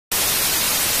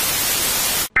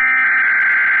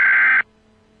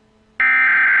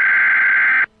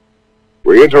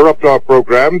We interrupt our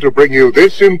program to bring you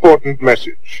this important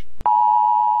message.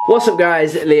 What's up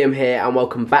guys, Liam here and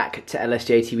welcome back to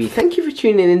LSJ TV. Thank you for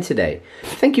tuning in today.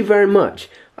 Thank you very much.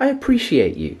 I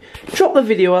appreciate you. Drop the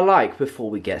video a like before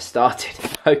we get started,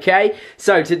 okay?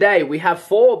 So today we have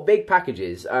 4 big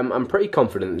packages. I'm pretty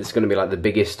confident this is going to be like the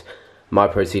biggest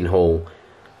MyProtein haul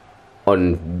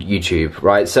on YouTube,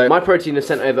 right? So MyProtein have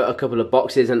sent over a couple of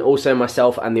boxes, and also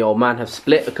myself and the old man have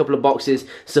split a couple of boxes,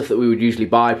 stuff that we would usually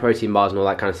buy, protein bars and all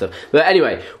that kind of stuff. But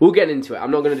anyway, we'll get into it.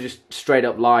 I'm not going to just straight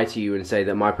up lie to you and say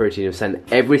that MyProtein have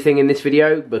sent everything in this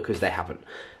video, because they haven't.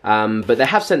 But they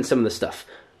have sent some of the stuff,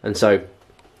 and so,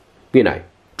 you know,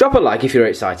 drop a like if you're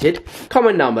excited,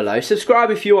 comment down below,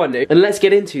 subscribe if you are new, and let's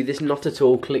get into this not at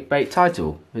all clickbait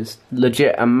title. It's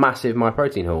legit a massive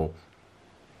MyProtein haul.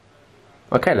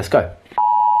 Okay, let's go.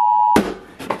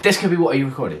 This could be, what are you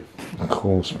recording? Of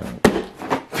course, man.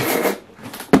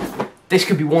 This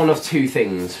could be one of 2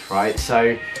 things, right?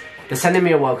 So, they're sending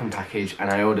me a welcome package, and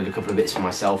I ordered a couple of bits for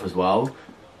myself as well.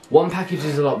 One package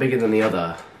is a lot bigger than the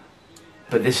other,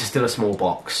 but this is still a small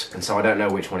box, and so I don't know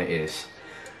which one it is.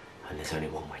 And there's only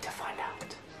one way to find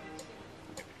out.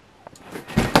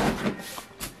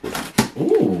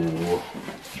 Ooh. Do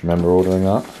you remember ordering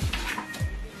that?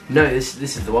 No, this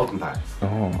is the welcome pack.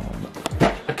 Oh.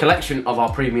 A collection of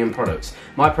our premium products.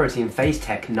 MyProtein Phase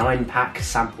Tech 9-pack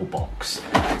sample box.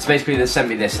 So basically they sent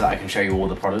me this so that I can show you all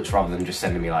the products rather than just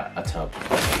sending me like a tub.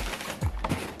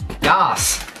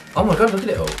 Yes! Oh my god, look at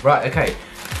it all. Right, okay.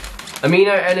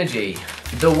 Amino Energy.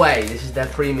 The Whey. This is their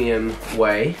premium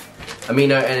whey.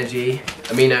 Amino Energy.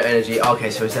 Amino Energy. Okay,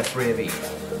 so is there 3 of each?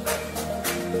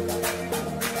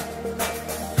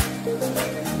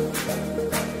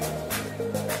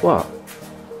 What?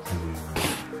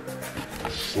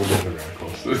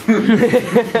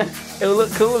 It'll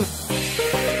look cool.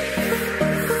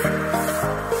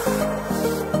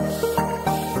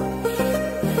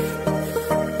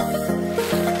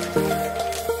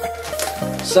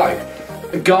 So,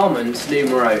 garment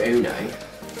numero uno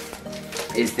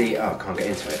is the, oh, I can't get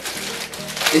into it.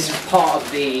 This is part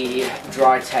of the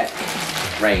Dry Tech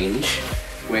range,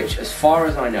 which as far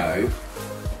as I know,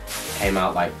 came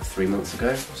out like 3 months ago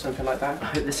or something like that. I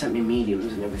hope they sent me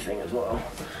mediums and everything as well.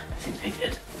 I think they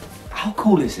did. How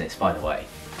cool is this, by the way?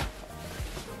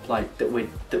 Like that we're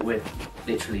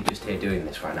literally just here doing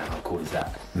this right now. How cool is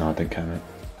that? No, I don't count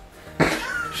it.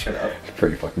 Shut up. It's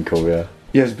pretty fucking cool, yeah.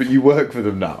 Yes, but you work for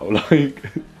them now. Like,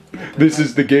 this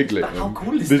is the gig, Liam. How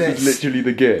cool is this? This is literally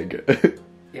the gig.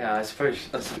 Yeah, I suppose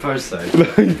so.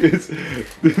 Like,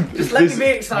 just let me be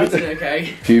excited, okay? A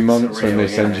few months Surreal, when they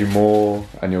send you more,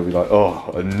 and you'll be like,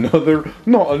 oh,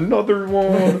 not another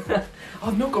one.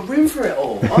 I've not got room for it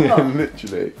all. Yeah,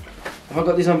 literally. Have I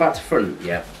got these on back to front?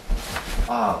 Yeah.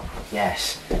 Oh,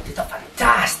 yes. These are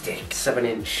fantastic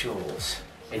 7-inch shorts.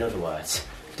 In other words,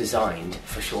 designed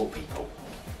for short people.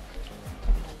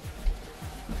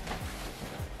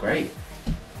 Great.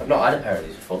 I've not had a pair of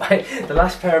these before. The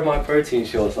last pair of MyProtein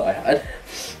shorts that I had,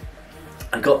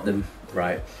 I got them,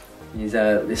 right, is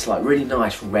this like really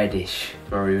nice reddish,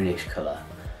 maroonish colour.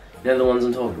 You know the ones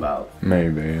I'm talking about?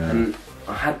 Maybe, yeah. And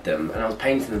I had them, and I was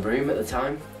painting the room at the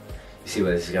time. You see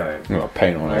where this is going? You got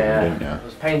paint on it, didn't you? I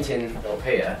was painting up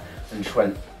here, and just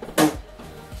went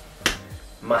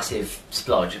massive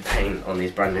splodge of paint on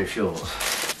these brand new shorts.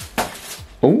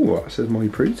 Oh, that says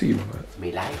MyProtein on it.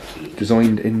 Me like it.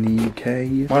 Designed in the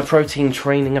UK. MyProtein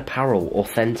Training Apparel,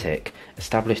 authentic.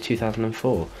 Established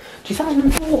 2004.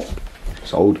 2004?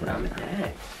 It's old, man. Around the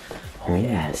neck. Oh,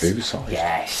 yes. Oversized.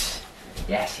 Yes.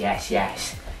 Yes, yes,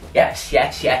 yes. Yes,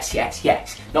 yes, yes, yes,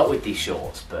 yes. Not with these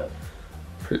shorts, but...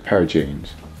 Pair of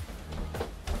jeans.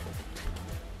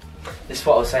 This is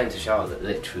what I was saying to Charlotte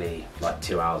literally like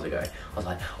 2 hours ago. I was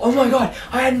like, oh my god,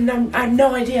 I had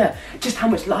no idea just how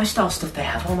much lifestyle stuff they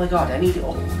have. Oh my god, I need it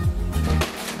all.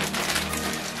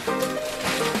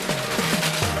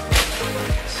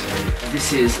 So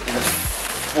this is the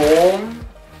Form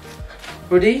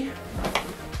hoodie.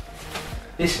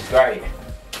 This is great.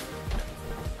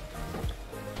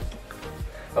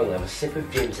 I'm gonna have a sip of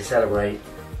gin to celebrate.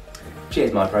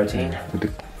 Cheers, MyProtein.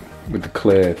 With the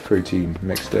clear protein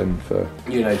mixed in for,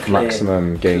 you know, clear,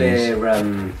 maximum gains.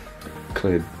 Clear,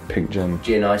 clear pink gin.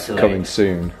 Gin isolate. Coming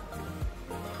soon,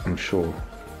 I'm sure.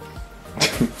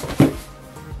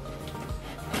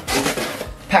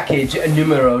 Package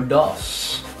numero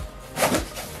dos.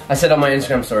 I said on my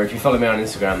Instagram story, if you follow me on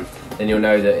Instagram, then you'll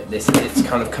know that it's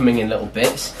kind of coming in little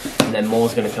bits, and then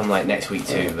more's going to come like next week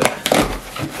too, but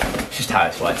it's just how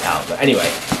it's worked out. But anyway.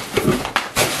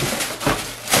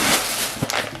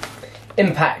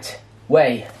 Impact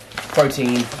Whey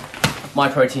Protein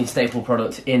MyProtein staple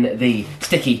product in the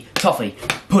sticky toffee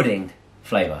pudding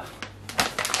flavour.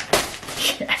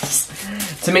 Yes!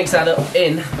 To mix that up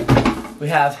in, we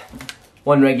have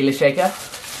one regular shaker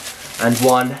and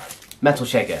one metal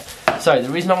shaker. So the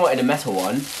reason I wanted a metal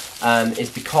one is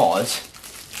because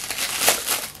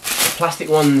the plastic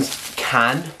ones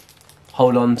can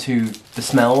hold on to the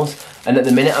smells, and at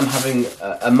the minute I'm having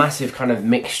a massive kind of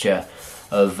mixture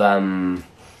of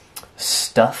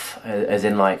stuff, as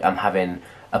in like I'm having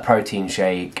a protein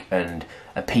shake and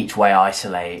a peach whey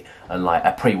isolate and like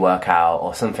a pre-workout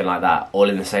or something like that all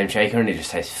in the same shaker, and it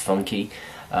just tastes funky.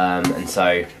 And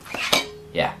so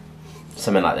yeah,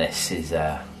 something like this is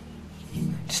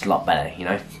just a lot better, you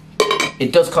know.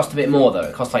 It does cost a bit more though.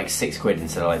 It costs like £6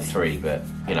 instead of like 3, but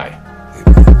you know.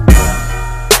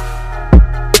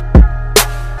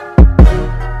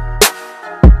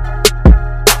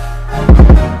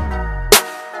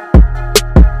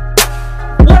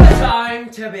 What a time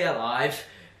to be alive.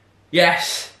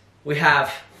 Yes, we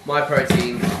have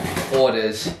MyProtein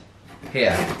orders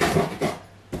here.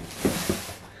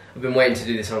 I've been waiting to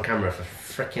do this on camera for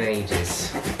freaking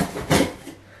ages.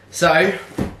 So,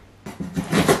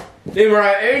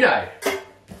 numero uno.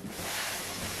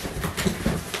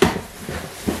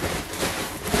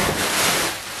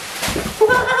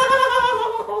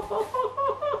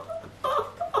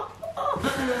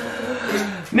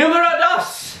 Numero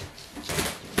dos.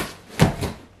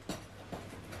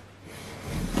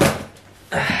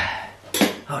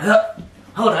 Hold up,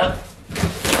 hold up.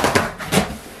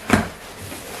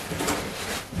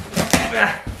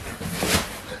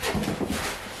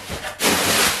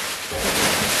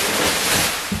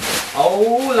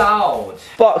 Oh Lord.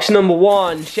 Box number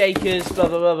 1, shakers, blah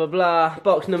blah blah blah blah.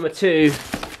 Box number 2.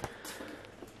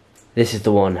 This is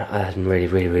the one I'm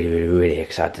really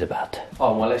excited about.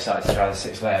 Oh, I'm well excited to try the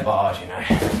 6-layer bars, you know.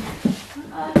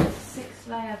 What are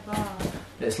 6-layer bars?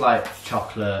 It's like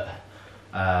chocolate,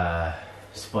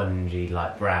 spongy,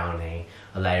 like brownie,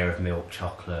 a layer of milk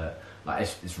chocolate. Like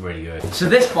it's really good. So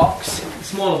this box, the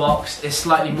smaller box, is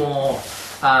slightly more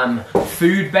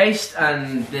food based,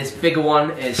 and this bigger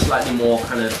one is slightly more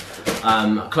kind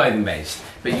of clothing based.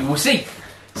 But you will see.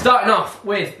 Starting off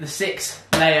with the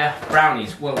 6-layer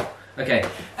brownies. Well, okay,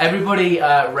 everybody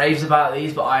raves about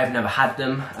these, but I have never had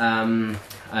them,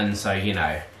 and so you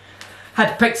know, had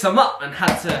to pick some up and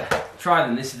had to try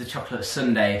them. This is the chocolate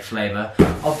sundae flavour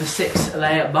of the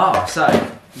 6-layer bar. So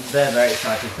very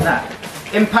excited for that.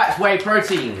 Impact whey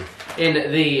protein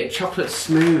in the chocolate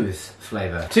smooth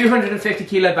flavour. 250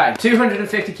 kilo bag.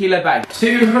 250 kilo bag.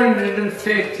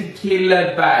 250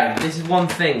 kilo bag. This is one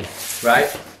thing, right?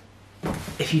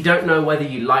 If you don't know whether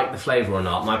you like the flavour or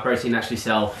not, MyProtein actually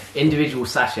sell individual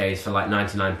sachets for like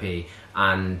 99p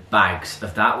and bags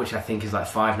of that, which I think is like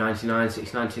 $5.99,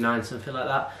 $6.99, something like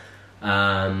that,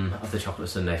 of the chocolate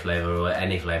sundae flavour or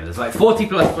any flavour. There's like 40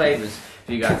 plus flavours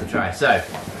for you guys to try. So,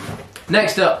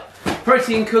 next up,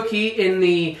 protein cookie in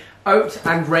the oat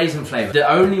and raisin flavour. The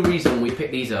only reason we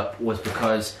picked these up was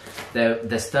because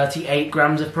there's 38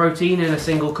 grams of protein in a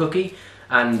single cookie,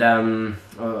 and I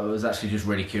was actually just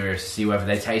really curious to see whether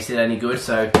they tasted any good,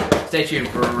 so stay tuned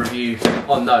for a review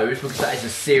on those, because that is a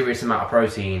serious amount of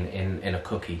protein in a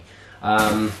cookie.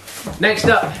 Next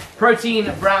up,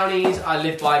 protein brownies. I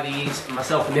live by these.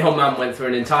 Myself and the old man went through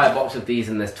an entire box of these,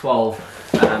 and there's 12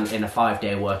 in a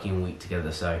 5-day working week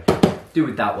together, so do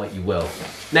with that what you will.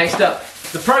 Next up,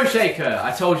 the Pro Shaker.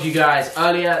 I told you guys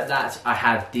earlier that I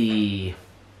had the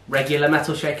regular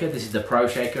metal shaker. This is the Pro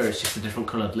Shaker. It's just a different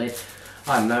coloured lid.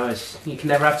 I don't know, you can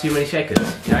never have too many shakers,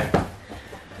 you know?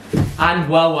 And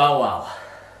well,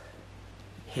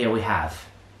 here we have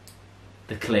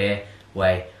the clear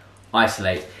whey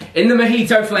isolate. In the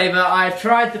mojito flavour, I've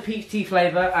tried the peach tea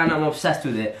flavour and I'm obsessed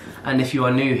with it. And if you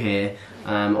are new here,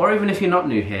 or even if you're not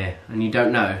new here and you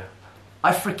don't know,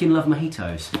 I freaking love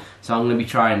mojitos. So I'm going to be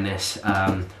trying this,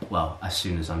 well, as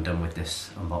soon as I'm done with this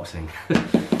unboxing.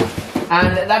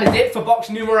 And that is it for box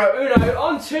numero uno.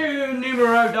 On to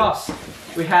numero dos.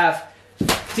 We have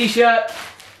t-shirt,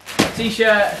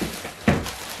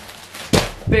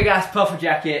 big ass puffer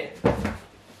jacket,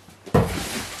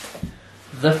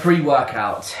 the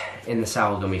pre-workout in the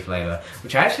sour gummy flavour,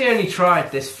 which I actually only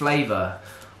tried this flavour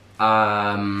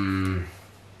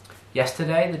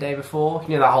yesterday, the day before.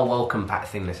 You know that whole welcome pack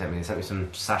thing they sent me? They sent me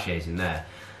some sachets in there.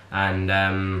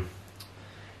 And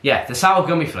yeah, the sour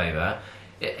gummy flavour,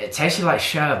 it tasted like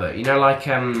sherbet, you know, like,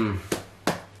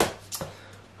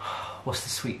 what's the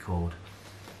sweet called?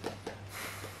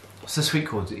 What's the sweet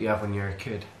called that you have when you're a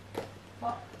kid?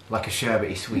 What? Like a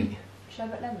sherbety sweet.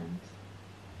 Sherbet lemons?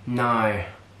 No.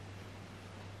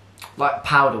 Like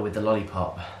powder with the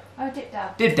lollipop. Oh, Dip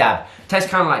Dab. Dib Dab. Tastes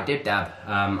kind of like Dib Dab,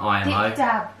 IMO. Dip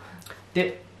Dab.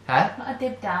 Dip, huh? Not a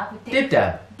Dib Dab. A Dib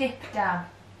Dab. Dip Dab.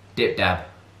 Dip Dab.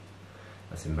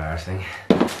 That's embarrassing.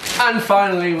 And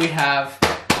finally we have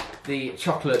the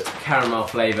chocolate caramel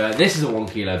flavour. This is a 1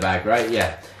 kilo bag, right?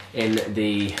 Yeah. In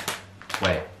the,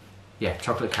 wait. Yeah,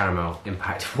 chocolate caramel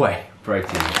impact whey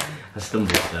protein. I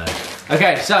stumbled there.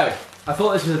 Okay, so I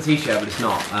thought this was a t-shirt, but it's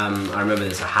not. I remember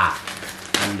there's a hat.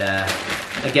 And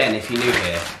again, if you're new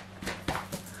here,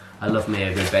 I love me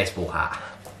a good baseball hat.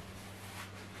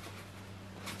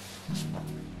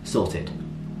 Sorted.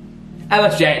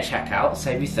 Lsj at checkout,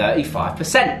 save you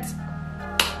 35%.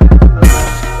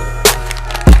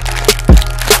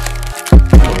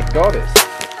 Oh my god, it's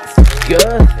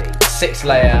Girthy.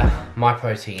 6-layer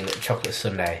MyProtein chocolate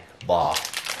sundae bar.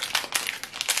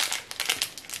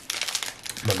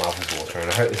 My mouth is watering.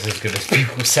 I hope this is as good as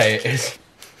people say it is.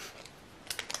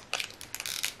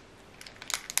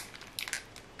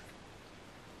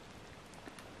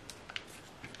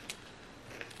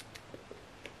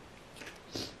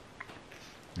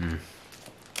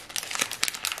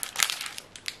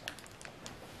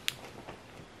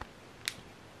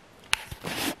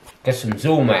 Get some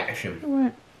zoom action.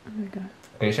 Right, there we go.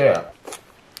 Can you see that?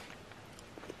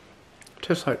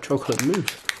 Tastes like chocolate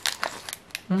mousse.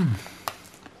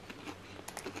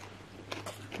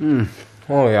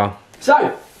 Oh yeah.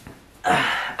 So,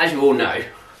 as you all know,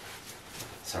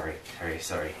 sorry,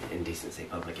 indecency,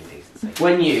 public indecency.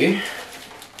 When you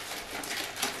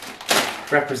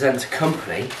represent a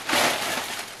company,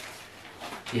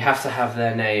 you have to have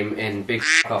their name in big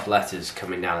off letters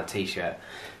coming down a t-shirt.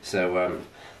 So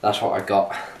that's what I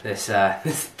got this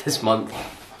this month.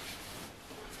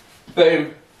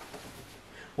 Boom.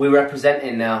 We're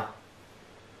representing now.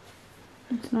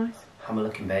 It's nice. How am I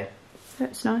looking, babe?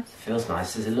 It's nice. Feels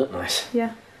nice. Does it look nice?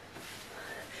 Yeah.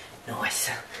 Nice,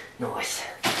 nice.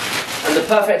 And the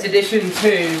perfect addition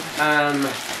to,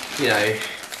 you know,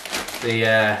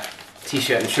 the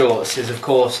t-shirt and shorts is, of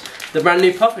course, the brand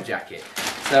new puffer jacket.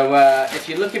 So if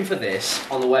you're looking for this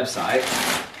on the website,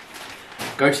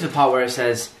 go to the part where it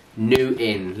says new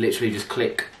in. Literally just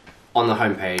click on the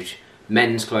homepage,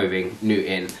 men's clothing, new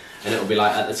in, and it'll be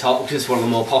like at the top because it's one of the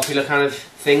more popular kind of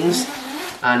things.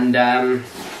 And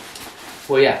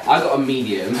well, yeah, I got a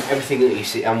medium. Everything that you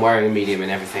see, I'm wearing a medium in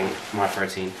everything.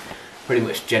 MyProtein, pretty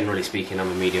much generally speaking,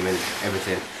 I'm a medium in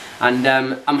everything. And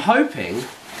I'm hoping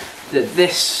that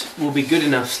this will be good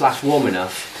enough / warm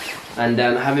enough. And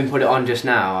having put it on just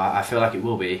now, I feel like it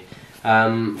will be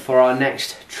for our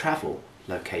next travel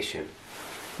location.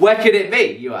 Where could it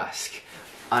be, you ask?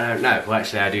 I don't know. Well,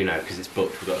 actually, I do know because it's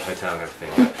booked. We've got the hotel and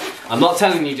everything. But I'm not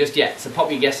telling you just yet. So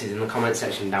pop your guesses in the comment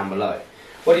section down below.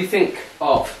 What do you think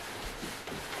of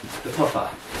the puffer?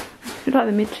 You like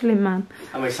the Michelin Man?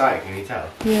 I'm excited. Can you tell?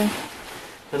 Yeah.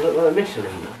 They look like a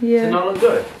Michelin Man. Yeah. Does it not look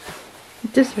good?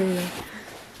 Just really.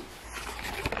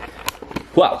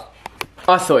 Well,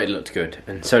 I thought it looked good,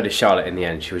 and so did Charlotte in the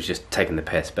end. She was just taking the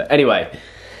piss. But anyway,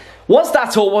 was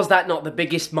that or was that not the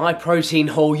biggest MyProtein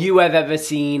haul you have ever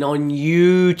seen on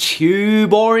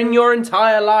YouTube or in your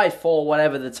entire life, or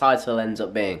whatever the title ends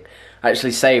up being? I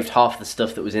actually saved half the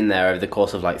stuff that was in there over the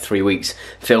course of like 3 weeks,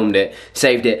 filmed it,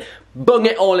 saved it, bung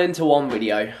it all into one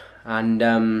video, and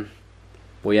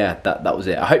well, yeah, that was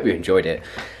it. I hope you enjoyed it.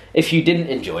 If you didn't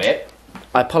enjoy it,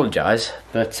 I apologise,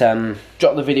 but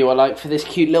drop the video a like for this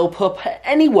cute little pup.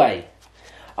 Anyway,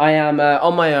 I am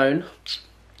on my own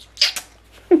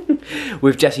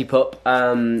with Jessie Pup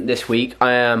this week.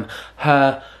 I am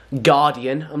her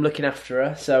guardian. I'm looking after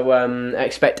her, so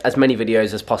expect as many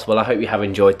videos as possible. I hope you have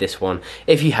enjoyed this one.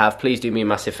 If you have, please do me a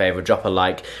massive favour, drop a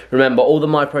like. Remember, all the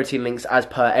MyProtein links as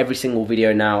per every single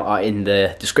video now are in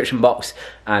the description box,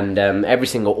 and every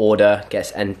single order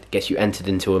gets you entered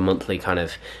into a monthly kind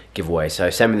of giveaway. So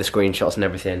send me the screenshots and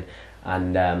everything,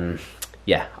 and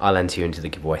yeah, I'll enter you into the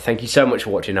giveaway. Thank you so much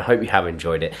for watching. I hope you have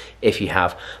enjoyed it. If you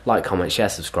have, like, comment, share,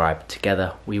 subscribe.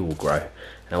 Together we will grow,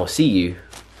 and I will see you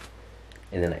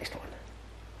in the next one.